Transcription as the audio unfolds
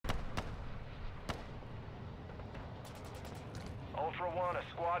Ultra One, a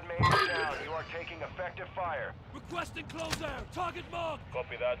squad mate is down. You are taking effective fire. Requesting close air. Target marked.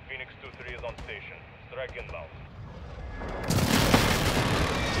 Copy that. Phoenix 2-3 is on station. Strike inbound.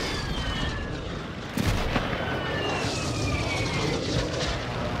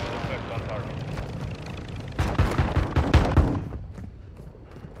 Effect on target.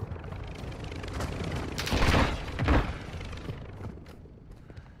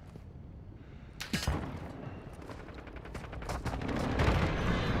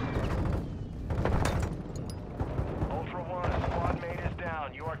 Ultra One, a squad mate is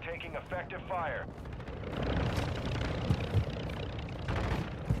down. You are taking effective fire.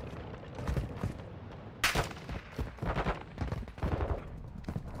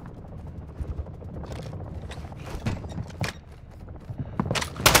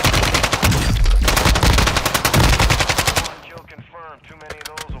 Too many of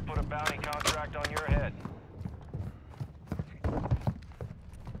those will put a bounty contract on your head.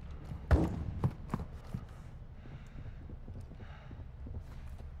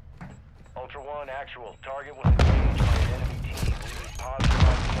 Ultra One, actual. Target was engaged by an enemy team. We need positive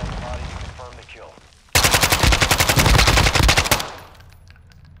ID on the body to confirm the kill.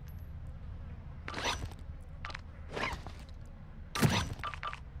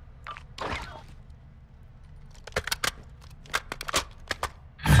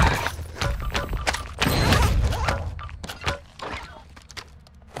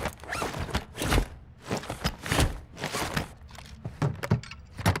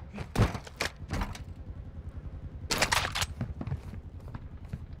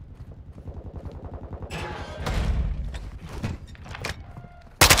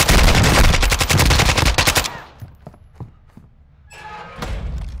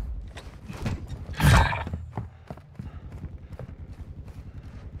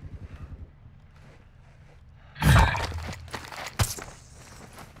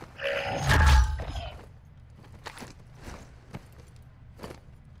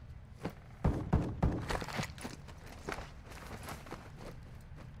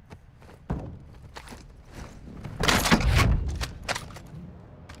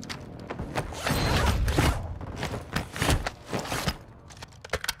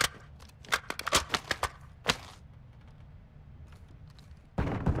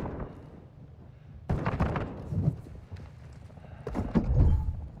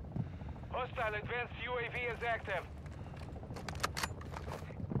 Hostile advanced UAV is active.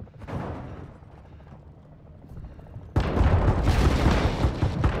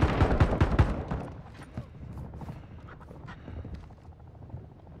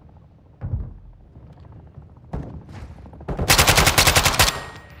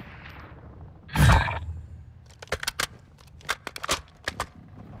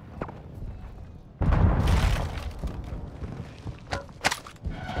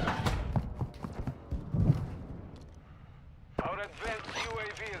 Advanced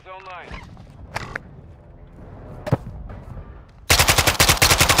UAV is online.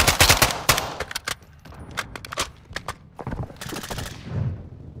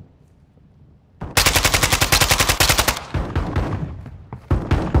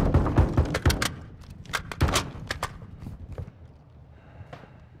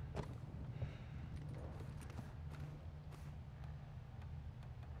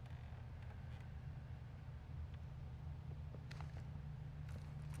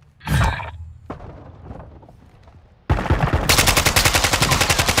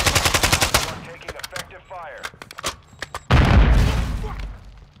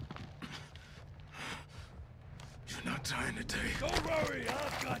 Time today. Don't worry,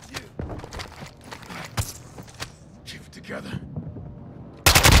 I've got you. Keep it together.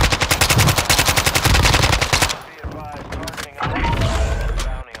 Be advised, targeting a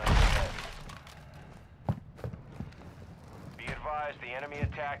bounty on your head. Be advised, the enemy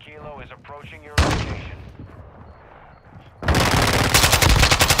attack helo is approaching your location.